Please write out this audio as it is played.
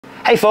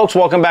Hey folks,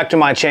 welcome back to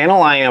my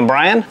channel. I am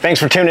Brian. Thanks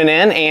for tuning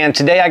in, and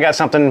today I got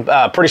something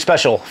pretty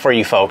special for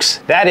you folks.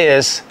 That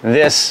is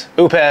this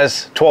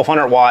OUPES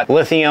 1200 watt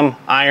lithium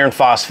iron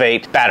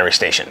phosphate battery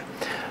station.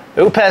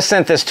 OUPES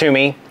sent this to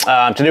me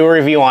to do a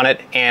review on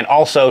it, and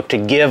also to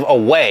give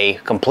away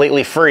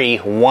completely free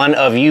one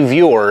of you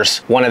viewers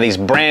one of these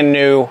brand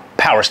new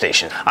power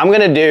stations. I'm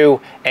gonna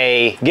do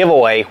a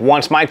giveaway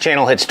once my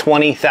channel hits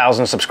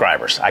 20,000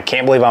 subscribers. I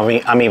can't believe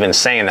I'm even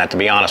saying that, to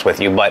be honest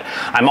with you, but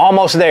I'm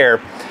almost there.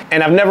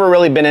 And I've never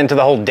really been into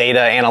the whole data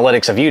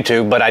analytics of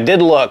YouTube, but I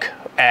did look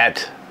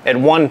at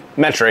one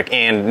metric,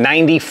 and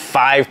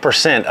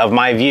 95% of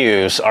my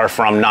views are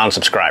from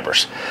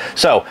non-subscribers.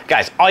 So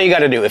guys, all you got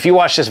to do, if you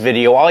watch this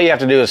video, all you have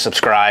to do is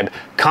subscribe,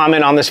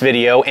 comment on this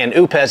video, and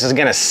OUPES is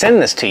going to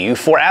send this to you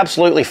for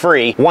absolutely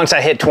free once I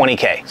hit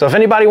 20K. So if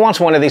anybody wants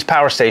one of these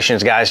power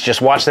stations, guys,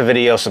 just watch the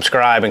video,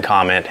 subscribe, and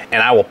comment,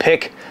 and I will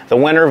pick the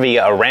winner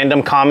via a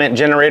random comment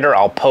generator.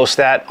 I'll post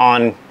that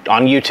on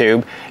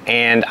YouTube,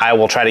 and I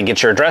will try to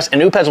get your address,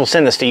 and OUPES will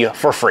send this to you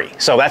for free.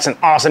 So that's an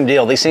awesome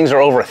deal. These things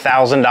are over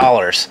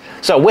 $1,000.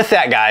 So with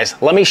that, guys,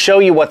 let me show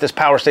you what this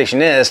power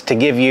station is to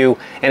give you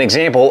an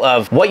example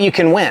of what you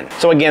can win.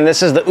 So again,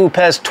 this is the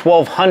OUPES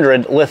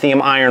 1200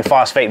 lithium iron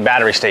phosphate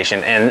battery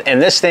station,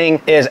 and this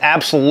thing is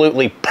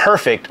absolutely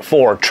perfect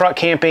for truck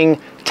camping,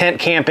 tent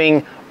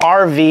camping,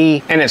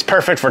 RV, and it's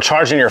perfect for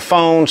charging your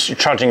phones,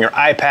 charging your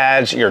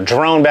iPads, your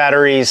drone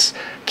batteries,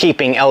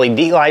 keeping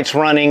LED lights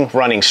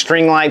running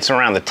string lights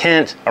around the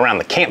tent, around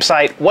the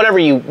campsite, whatever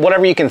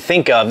you can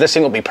think of, this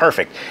thing will be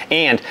perfect.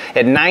 And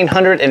at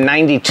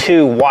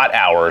 992 watt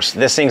hours,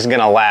 this thing's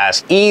gonna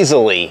last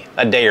easily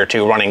a day or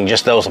two running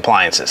just those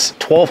appliances.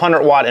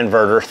 1200 watt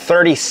inverter,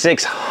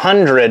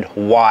 3600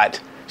 watt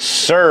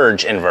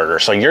surge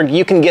inverter. So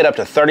you can get up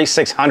to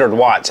 3600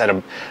 watts at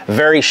a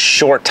very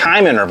short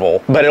time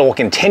interval, but it will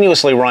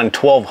continuously run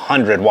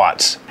 1200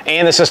 watts.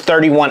 And this is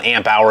 31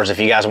 amp hours if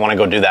you guys want to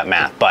go do that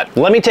math. But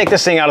let me take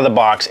this thing out of the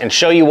box and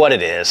show you what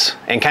it is,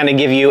 and kind of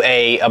give you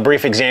a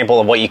brief example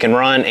of what you can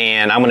run.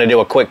 And I'm going to do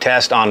a quick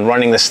test on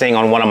running this thing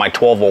on one of my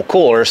 12-volt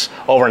coolers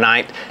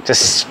overnight to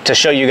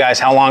show you guys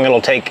how long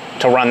it'll take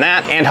to run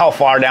that and how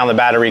far down the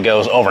battery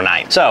goes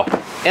overnight. So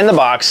in the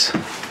box,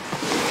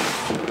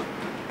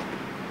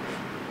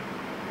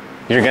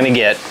 you're gonna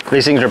get,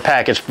 these things are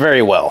packaged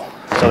very well.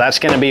 So that's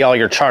gonna be all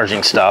your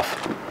charging stuff.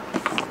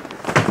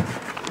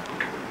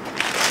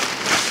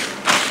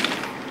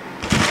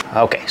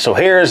 Okay, so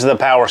here's the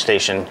power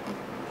station.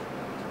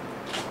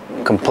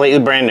 Completely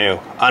brand new,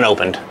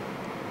 unopened.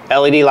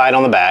 LED light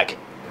on the back,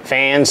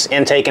 fans,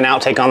 intake and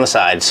outtake on the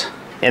sides.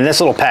 In this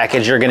little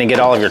package, you're gonna get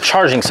all of your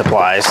charging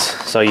supplies.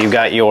 So you've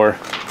got your,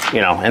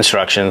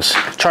 instructions,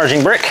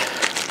 charging brick,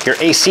 your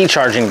AC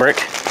charging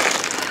brick,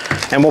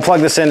 and we'll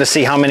plug this in to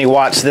see how many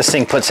watts this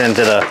thing puts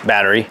into the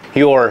battery.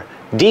 Your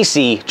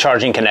DC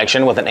charging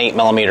connection with an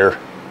 8mm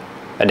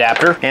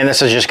adapter, and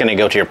this is just gonna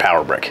go to your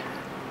power brick.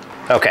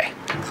 Okay,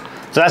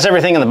 so that's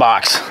everything in the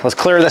box. Let's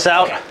clear this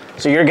out.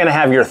 So you're gonna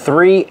have your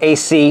 3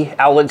 AC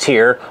outlets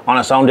here on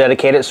its own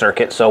dedicated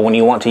circuit. So when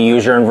you want to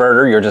use your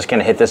inverter, you're just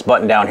gonna hit this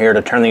button down here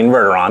to turn the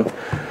inverter on.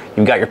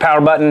 You've got your power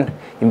button,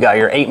 you've got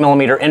your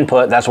 8mm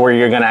input. That's where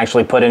you're gonna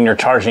actually put in your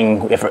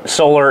charging. If it's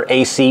solar,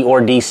 AC, or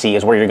DC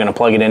is where you're gonna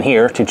plug it in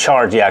here to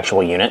charge the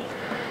actual unit.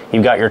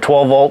 You've got your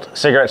 12-volt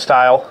cigarette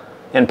style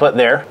input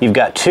there. You've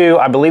got two,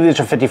 I believe these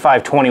are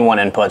 5521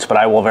 inputs, but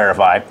I will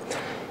verify.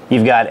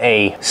 You've got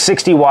a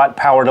 60 watt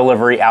power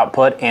delivery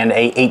output and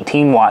a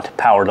 18 watt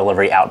power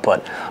delivery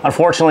output.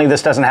 Unfortunately,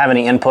 this doesn't have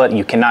any input.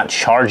 You cannot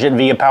charge it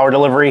via power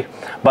delivery,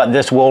 but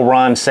this will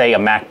run, say, a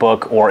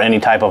MacBook or any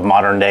type of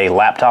modern day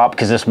laptop,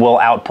 because this will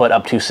output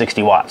up to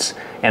 60 watts.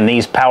 And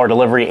these power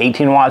delivery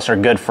 18 watts are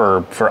good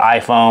for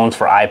iPhones,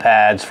 for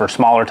iPads, for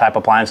smaller type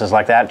appliances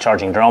like that,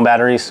 charging drone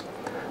batteries.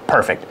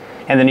 Perfect.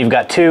 And then you've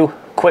got two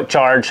quick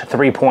charge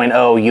 3.0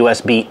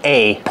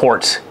 USB-A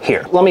ports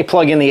here. Let me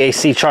plug in the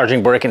AC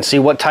charging brick and see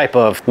what type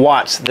of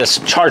watts this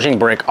charging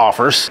brick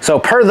offers. So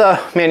per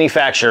the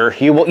manufacturer,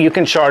 you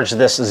can charge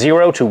this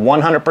 0 to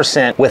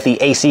 100% with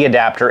the AC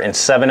adapter in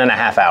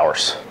 7.5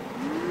 hours.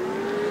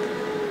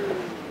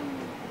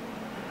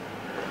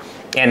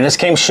 And this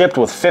came shipped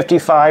with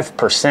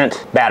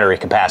 55% battery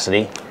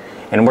capacity.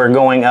 And we're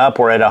going up,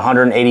 we're at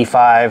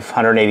 185,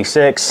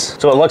 186.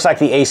 So it looks like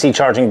the AC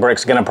charging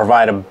brick's gonna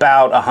provide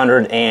about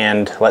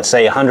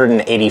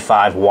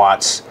 185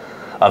 watts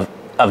of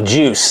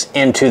juice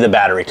into the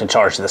battery to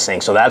charge this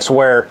thing. So that's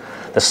where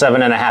the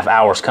 7.5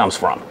 hours comes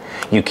from.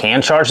 You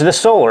can charge this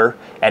solar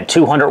at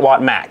 200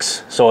 watt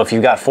max. So if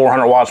you've got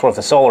 400 watts worth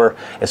of solar,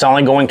 it's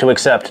only going to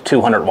accept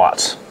 200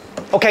 watts.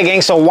 Okay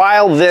gang, so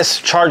while this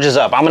charges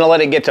up, I'm gonna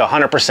let it get to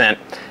 100%,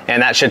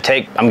 and that should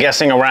take, I'm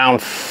guessing,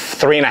 around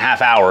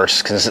 3.5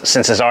 hours,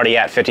 since it's already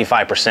at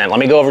 55%. Let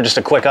me go over just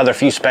a quick other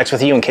few specs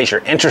with you in case you're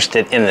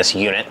interested in this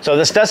unit. So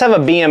this does have a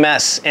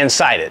BMS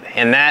inside it,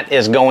 and that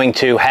is going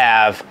to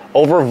have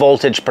over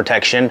voltage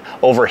protection,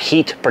 over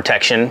heat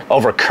protection,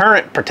 over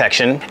current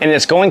protection, and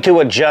it's going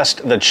to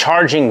adjust the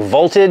charging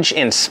voltage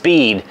and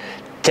speed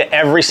to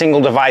every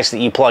single device that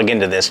you plug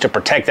into this to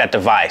protect that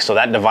device so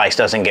that device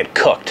doesn't get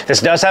cooked.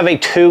 This does have a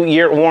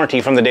 2-year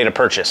warranty from the date of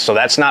purchase, so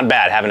that's not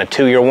bad, having a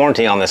 2-year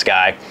warranty on this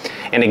guy.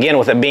 And again,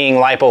 with it being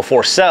LiPo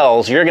 4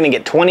 cells, you're gonna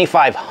get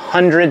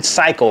 2,500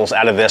 cycles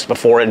out of this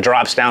before it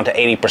drops down to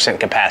 80%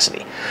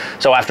 capacity.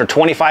 So after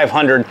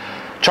 2,500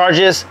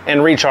 charges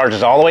and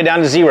recharges all the way down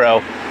to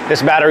 0,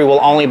 this battery will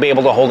only be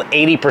able to hold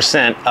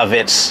 80% of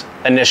its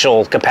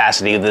initial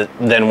capacity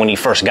than when you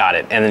first got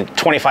it. And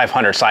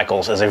 2,500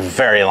 cycles is a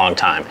very long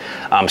time.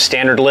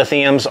 Standard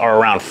lithiums are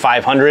around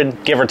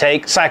 500, give or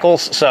take,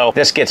 cycles. So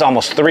this gets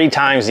almost 3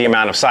 times the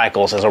amount of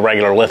cycles as a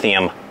regular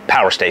lithium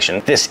power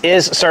station. This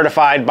is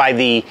certified by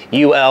the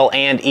UL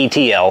and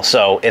ETL,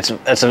 so it's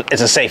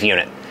a safe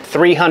unit.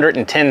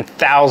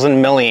 310,000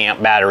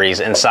 milliamp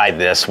batteries inside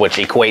this, which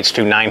equates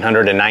to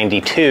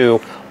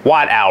 992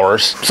 watt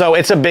hours. So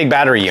it's a big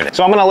battery unit.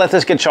 So I'm gonna let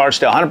this get charged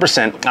to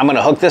 100%. I'm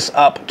gonna hook this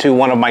up to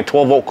one of my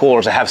 12-volt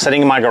coolers I have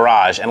sitting in my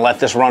garage and let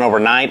this run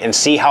overnight and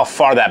see how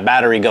far that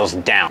battery goes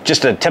down.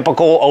 Just a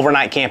typical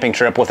overnight camping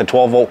trip with a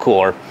 12-volt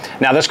cooler.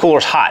 Now this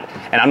cooler's hot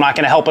and I'm not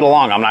gonna help it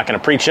along. I'm not gonna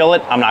pre-chill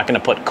it. I'm not gonna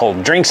put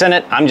cold drinks in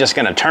it. I'm just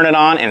gonna turn it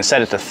on and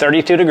set it to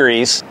 32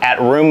 degrees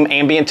at room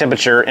ambient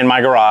temperature in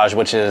my garage,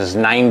 which is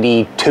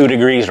 92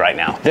 degrees right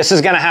now. This is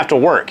gonna have to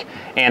work.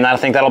 And I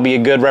think that'll be a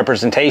good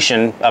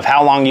representation of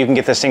how long you can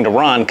get this thing to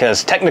run,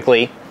 because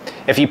technically,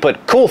 if you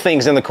put cool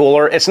things in the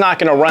cooler, it's not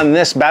gonna run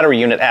this battery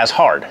unit as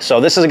hard. So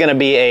this is gonna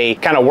be a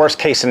kind of worst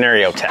case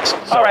scenario test.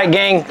 So, all right,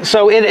 gang,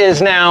 so it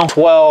is now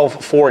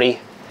 12:40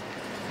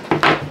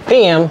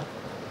 p.m.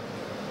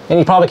 And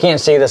you probably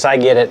can't see this, I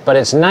get it, but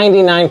it's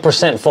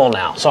 99% full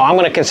now. So I'm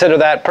gonna consider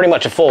that pretty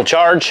much a full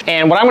charge.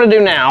 And what I'm gonna do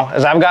now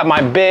is I've got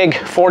my big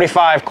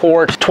 45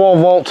 quart,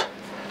 12-volt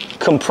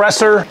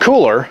compressor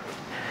cooler,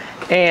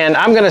 and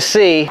I'm gonna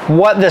see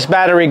what this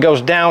battery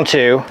goes down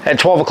to at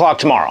 12 o'clock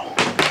tomorrow.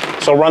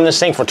 So run this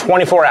thing for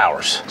 24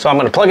 hours. So I'm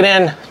gonna plug it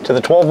in to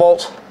the 12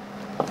 volts,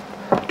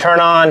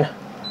 turn on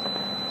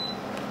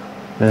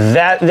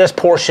this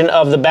portion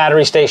of the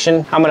battery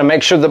station. I'm gonna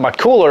make sure that my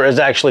cooler is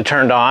actually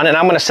turned on, and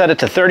I'm gonna set it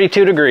to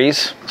 32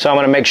 degrees. So I'm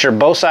gonna make sure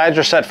both sides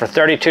are set for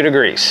 32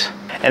 degrees.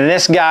 And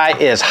this guy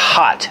is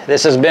hot.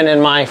 This has been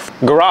in my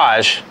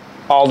garage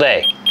all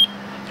day.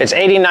 It's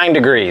 89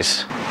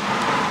 degrees.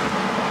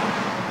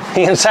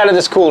 The inside of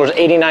this cooler is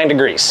 89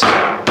 degrees.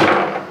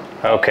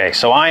 Okay,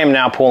 so I am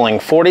now pulling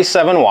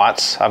 47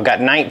 watts. I've got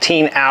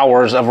 19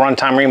 hours of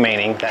runtime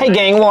remaining. Hey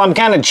gang, well I'm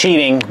kind of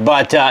cheating,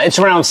 but it's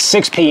around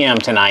 6 p.m.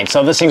 tonight,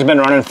 so this thing's been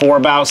running for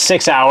about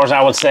 6 hours,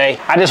 I would say.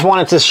 I just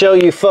wanted to show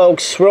you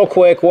folks real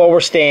quick where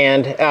we're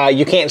stand.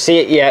 You can't see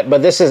it yet,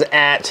 but this is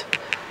at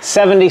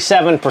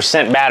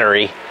 77%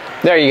 battery.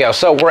 There you go,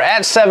 so we're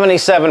at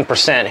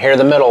 77% here,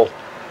 the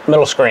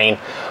middle screen.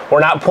 We're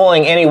not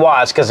pulling any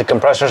watts because the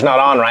compressor's not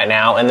on right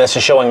now, and this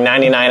is showing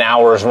 99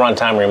 hours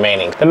runtime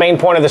remaining. The main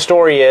point of the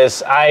story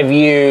is I've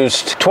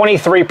used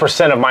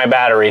 23% of my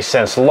battery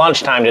since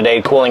lunchtime today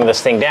cooling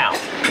this thing down.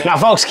 Now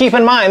folks, keep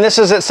in mind this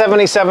is at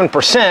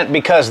 77%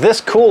 because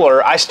this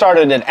cooler, I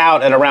started it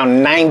out at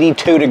around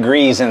 92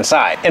 degrees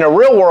inside. In a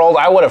real world,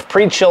 I would have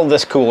pre-chilled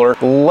this cooler,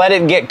 let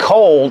it get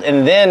cold,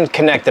 and then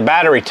connect the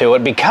battery to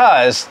it,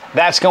 because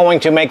that's going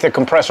to make the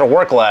compressor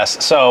work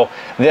less. So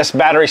this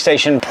battery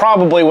station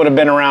probably would have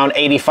been around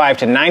 85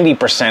 to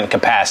 90%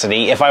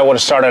 capacity if I would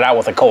have started out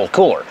with a cold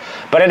cooler.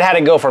 But it had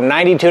to go from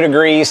 92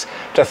 degrees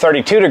to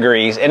 32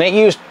 degrees, and it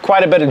used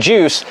quite a bit of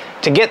juice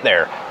to get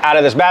there out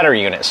of this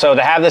battery unit. So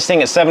to have this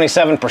thing at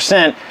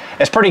 77%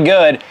 is pretty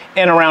good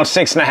in around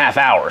 6.5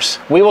 hours.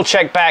 We will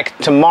check back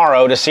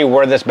tomorrow to see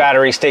where this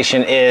battery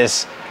station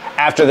is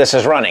after this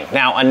is running.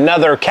 Now,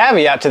 another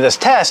caveat to this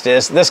test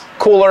is this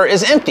cooler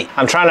is empty.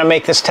 I'm trying to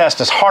make this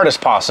test as hard as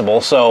possible,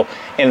 so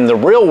in the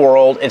real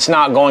world, it's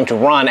not going to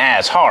run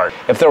as hard.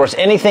 If there was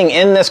anything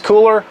in this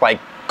cooler, like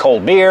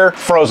cold beer,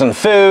 frozen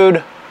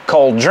food,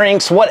 cold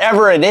drinks,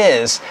 whatever it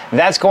is,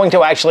 that's going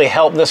to actually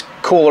help this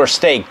cooler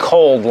stay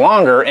cold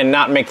longer and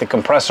not make the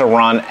compressor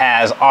run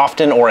as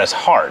often or as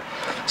hard.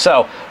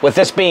 So with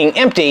this being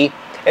empty,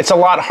 it's a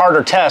lot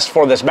harder test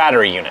for this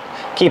battery unit.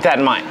 Keep that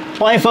in mind.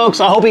 Well, hey folks,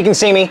 I hope you can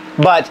see me,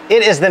 but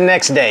it is the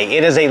next day.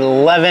 It is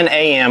 11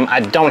 a.m.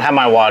 I don't have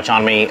my watch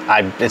on me.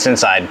 It's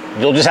inside.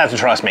 You'll just have to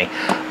trust me.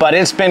 But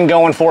it's been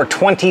going for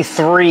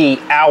 23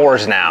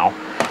 hours now,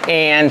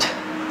 and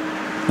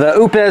the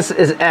OUPES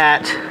is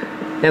at,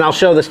 and I'll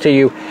show this to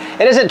you,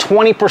 it is at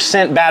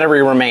 20%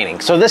 battery remaining.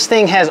 So this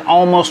thing has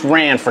almost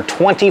ran for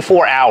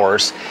 24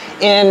 hours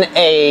in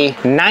a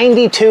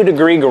 92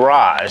 degree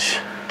garage.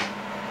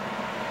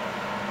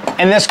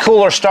 And this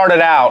cooler started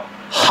out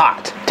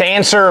hot. To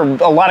answer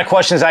a lot of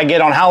questions I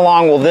get on how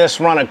long will this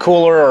run a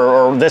cooler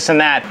or this and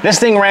that, this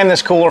thing ran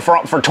this cooler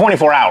for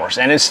 24 hours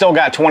and it's still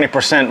got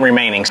 20%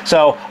 remaining.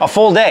 So a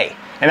full day,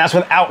 and that's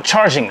without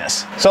charging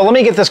this. So let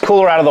me get this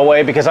cooler out of the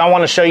way because I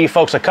want to show you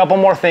folks a couple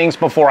more things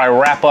before I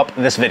wrap up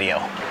this video.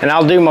 And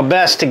I'll do my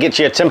best to get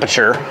you a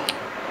temperature.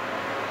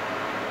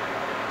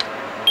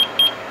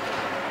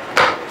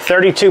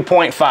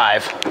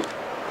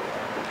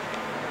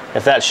 32.5,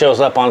 if that shows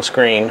up on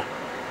screen.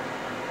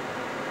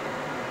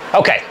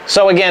 Okay,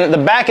 so again, the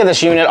back of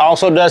this unit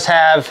also does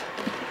have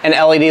an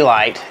LED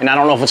light, and I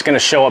don't know if it's going to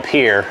show up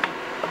here,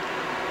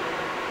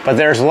 but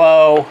there's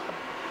low,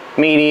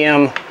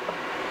 medium,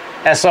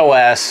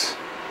 SOS,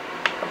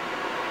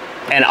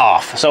 and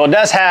off. So it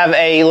does have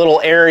a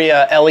little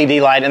area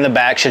LED light in the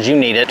back should you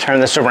need it. Turn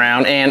this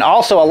around. And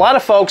also a lot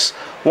of folks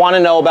want to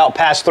know about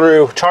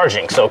pass-through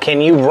charging. So can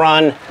you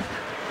run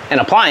an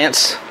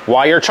appliance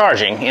while you're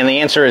charging? And the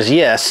answer is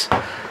yes.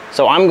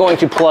 So I'm going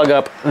to plug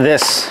up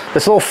this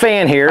little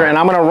fan here, and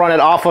I'm going to run it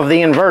off of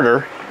the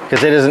inverter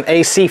because it is an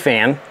AC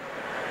fan.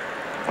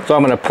 So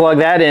I'm going to plug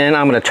that in.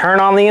 I'm going to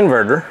turn on the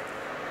inverter.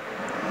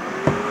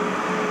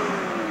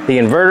 The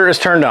inverter is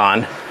turned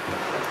on.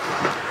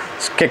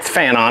 Let's kick the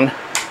fan on.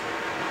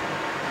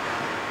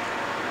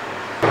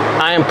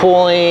 I am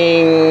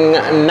pulling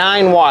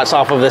 9 watts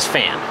off of this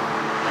fan.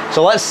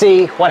 So let's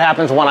see what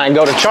happens when I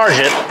go to charge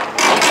it.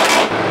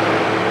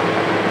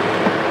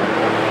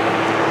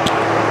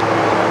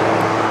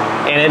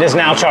 And it is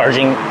now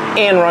charging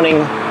and running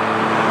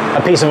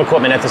a piece of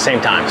equipment at the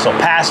same time. So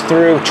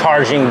pass-through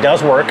charging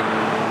does work.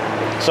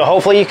 So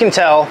hopefully you can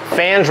tell,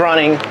 fans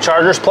running,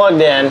 charger's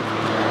plugged in.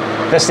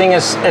 This thing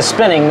is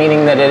spinning,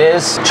 meaning that it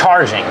is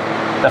charging.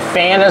 The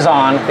fan is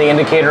on, the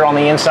indicator on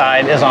the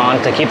inside is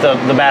on to keep the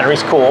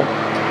batteries cool.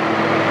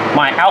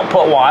 My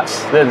output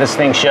watts that this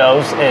thing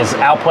shows is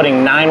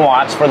outputting 9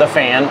 watts for the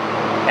fan,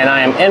 and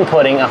I am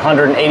inputting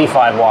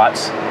 185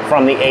 watts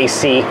from the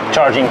AC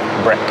charging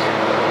brick.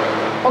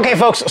 Okay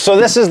folks, so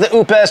this is the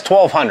OUPES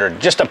 1200,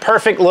 just a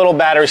perfect little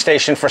battery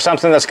station for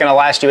something that's going to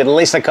last you at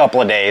least a couple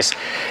of days.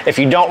 If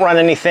you don't run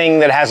anything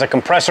that has a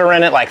compressor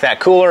in it, like that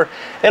cooler,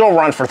 it'll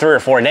run for 3 or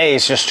 4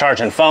 days just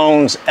charging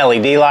phones,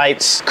 LED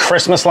lights,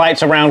 Christmas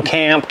lights around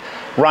camp,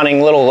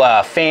 running little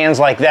fans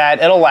like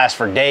that. It'll last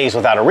for days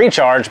without a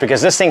recharge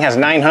because this thing has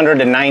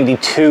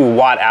 992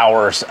 watt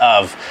hours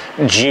of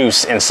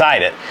juice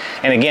inside it.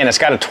 And again, it's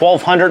got a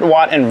 1200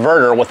 watt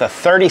inverter with a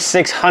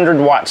 3600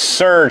 watt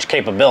surge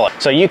capability.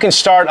 So you can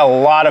start a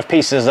lot of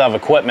pieces of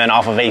equipment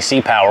off of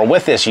AC power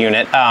with this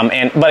unit.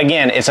 But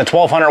again, it's a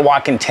 1200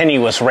 watt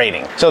continuous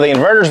rating. So the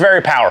inverter is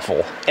very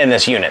powerful in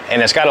this unit, and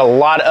it's got a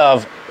lot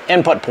of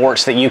input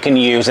ports that you can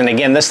use. And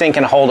again, this thing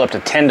can hold up to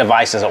 10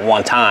 devices at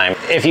one time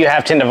if you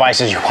have 10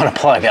 devices you want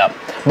to plug up.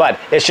 But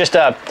it's just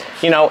a,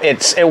 you know,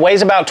 it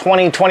weighs about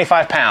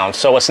 20-25 pounds,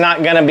 so it's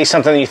not going to be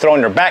something that you throw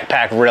in your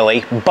backpack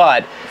really,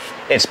 but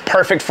it's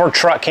perfect for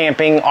truck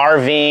camping,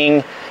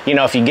 RVing. You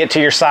know, if you get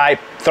to your site,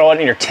 throw it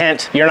in your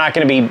tent. You're not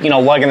going to be, you know,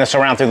 lugging this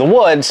around through the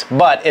woods,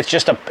 but it's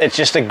just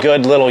a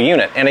good little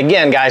unit. And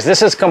again, guys,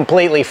 this is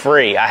completely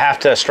free. I have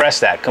to stress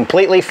that.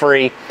 Completely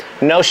free,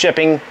 no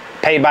shipping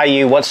paid by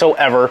you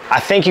whatsoever.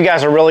 I think you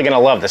guys are really going to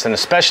love this, and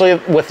especially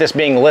with this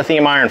being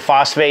lithium iron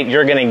phosphate,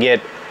 you're going to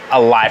get a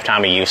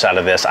lifetime of use out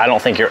of this. I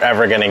don't think you're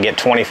ever going to get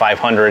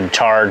 2,500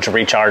 charge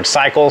recharge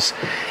cycles,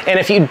 and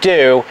if you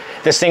do,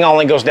 this thing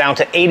only goes down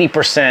to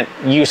 80%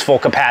 useful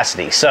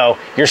capacity, so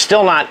you're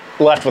still not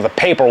left with a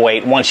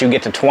paperweight once you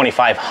get to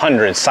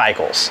 2,500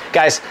 cycles.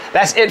 Guys,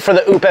 that's it for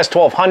the OUPES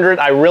 1200.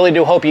 I really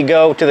do hope you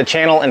go to the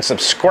channel and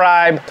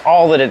subscribe.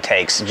 All that it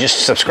takes,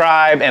 just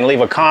subscribe and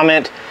leave a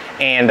comment,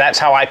 and that's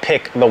how I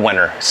pick the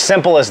winner.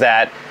 Simple as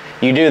that.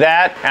 You do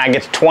that, and I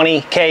get to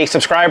 20K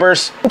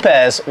subscribers,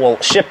 OUPES will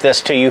ship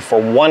this to you for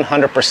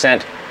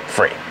 100%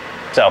 free.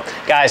 So,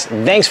 guys,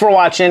 thanks for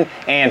watching,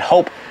 and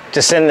hope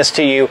to send this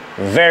to you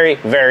very,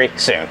 very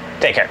soon.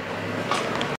 Take care.